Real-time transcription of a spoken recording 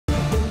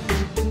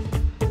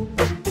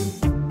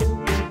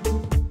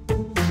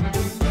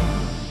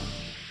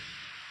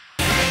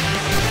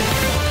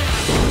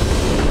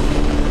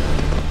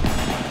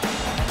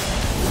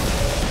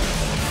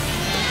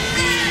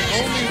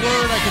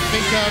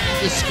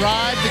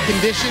describe the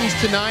conditions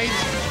tonight?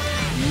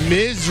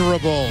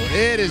 Miserable.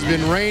 It has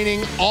been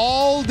raining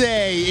all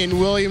day in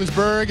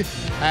Williamsburg,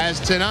 as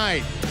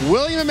tonight,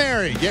 William &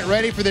 Mary get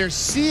ready for their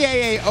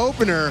CAA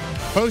opener,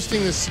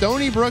 hosting the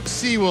Stony Brook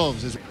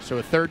Seawolves. So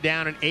a 3rd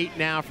down and 8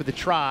 now for the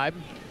Tribe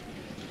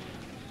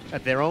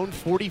at their own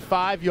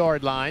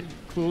 45-yard line.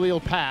 Cooley will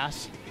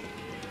pass.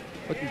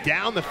 Looking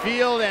down the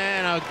field,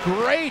 and a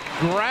great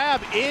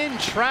grab in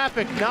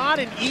traffic. Not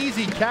an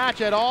easy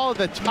catch at all.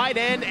 The tight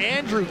end,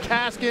 Andrew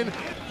Kaskin.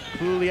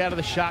 Cooley out of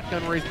the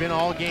shotgun where he's been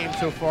all game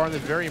so far in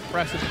this very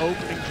impressive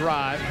opening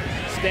drive.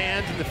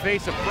 Stands in the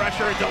face of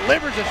pressure and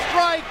delivers a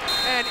strike,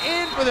 and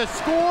in for the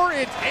score,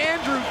 it's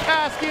Andrew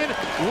Kaskin.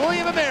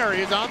 William &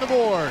 Mary is on the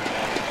board.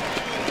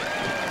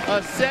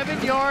 A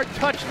 7-yard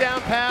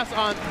touchdown pass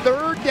on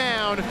 3rd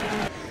down.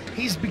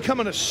 He's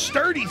becoming a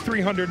sturdy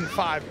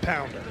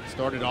 305-pounder.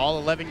 Started all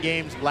 11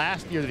 games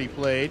last year that he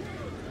played.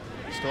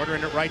 Starter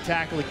in at right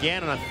tackle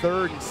again on a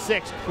 3rd and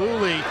 6.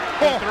 Cooley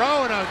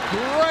throwing a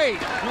great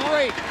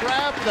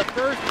grab for the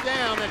 1st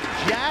down.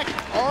 That's Jack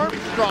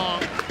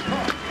Armstrong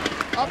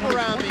up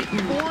around the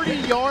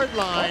 40-yard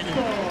line.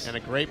 And a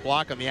great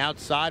block on the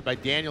outside by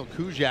Daniel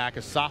Kujak,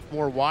 a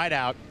sophomore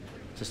wideout,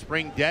 to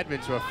spring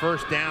Dedman to a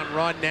 1st down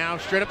run now.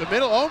 Straight up the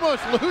middle,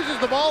 almost loses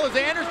the ball as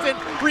Anderson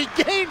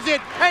regains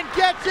it and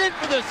gets in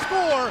for the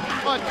score.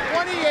 A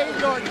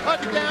 28-yard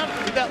touchdown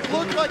that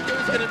looked like it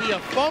was going to be a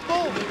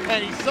fumble,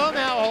 and he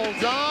somehow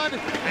holds on.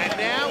 And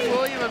now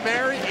William &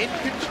 Mary in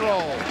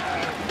control.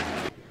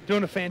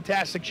 Doing a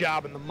fantastic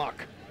job in the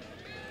muck.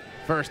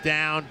 1st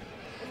down.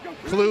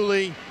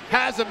 Cluley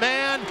has a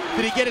man.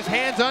 Did he get his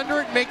hands under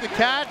it and make the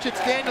catch? It's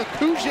Daniel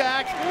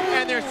Kujak,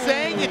 and they're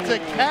saying it's a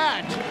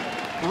catch.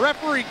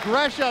 Referee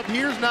Gresham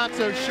here's not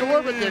so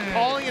sure, but they're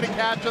calling it a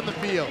catch on the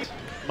field.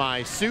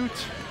 My suit.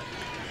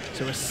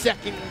 So a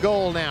 2nd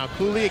goal now.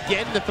 Cooley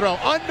again to throw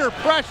under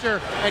pressure,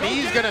 and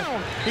he's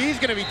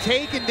gonna be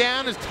taken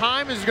down as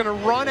time is gonna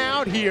run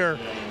out here.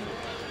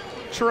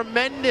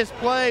 Tremendous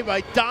play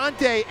by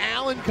Dante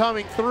Allen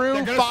coming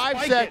through.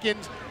 5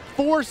 seconds,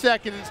 4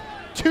 seconds,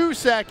 2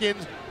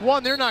 seconds.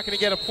 1, they're not going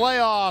to get a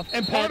playoff,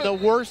 and the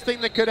worst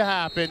thing that could have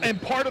happened.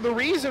 And part of the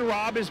reason,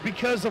 Rob, is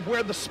because of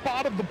where the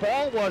spot of the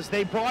ball was.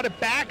 They brought it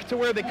back to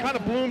where they kind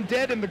of blew him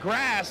dead in the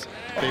grass.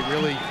 They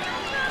really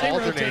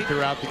alternate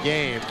throughout the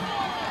game.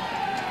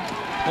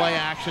 Play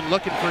action,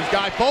 looking for his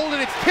guy. Bolden,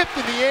 it's tipped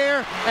in the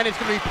air, and it's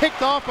going to be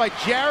picked off by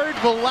Jared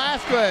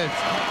Velasquez.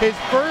 His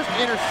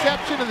 1st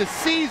interception of the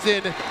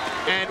season.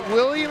 And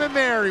William &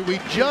 Mary,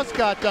 we just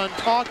got done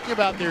talking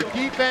about their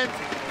defense.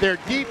 Their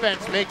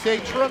defense makes a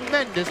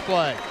tremendous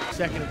play.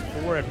 2nd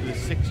and 4 after the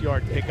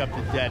 6-yard pickup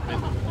to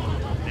Dedman.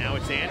 Now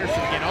it's Anderson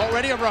again,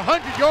 already over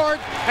 100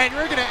 yards, and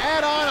you're going to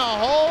add on a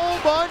whole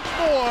bunch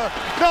more.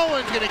 No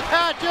one's going to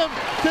catch him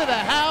to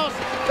the house.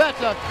 That's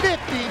a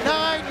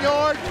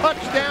 59-yard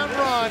touchdown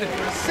run.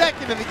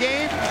 2nd of the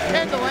game,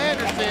 Kendall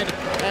Anderson,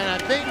 and I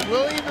think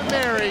William &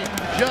 Mary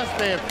just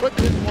may have put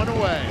this one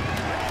away.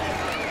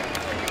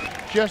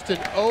 Just an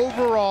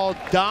overall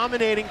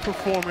dominating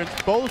performance,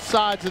 both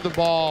sides of the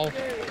ball,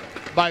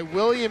 by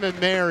William &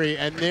 Mary,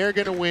 and they're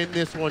going to win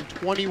this one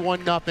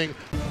 21-0.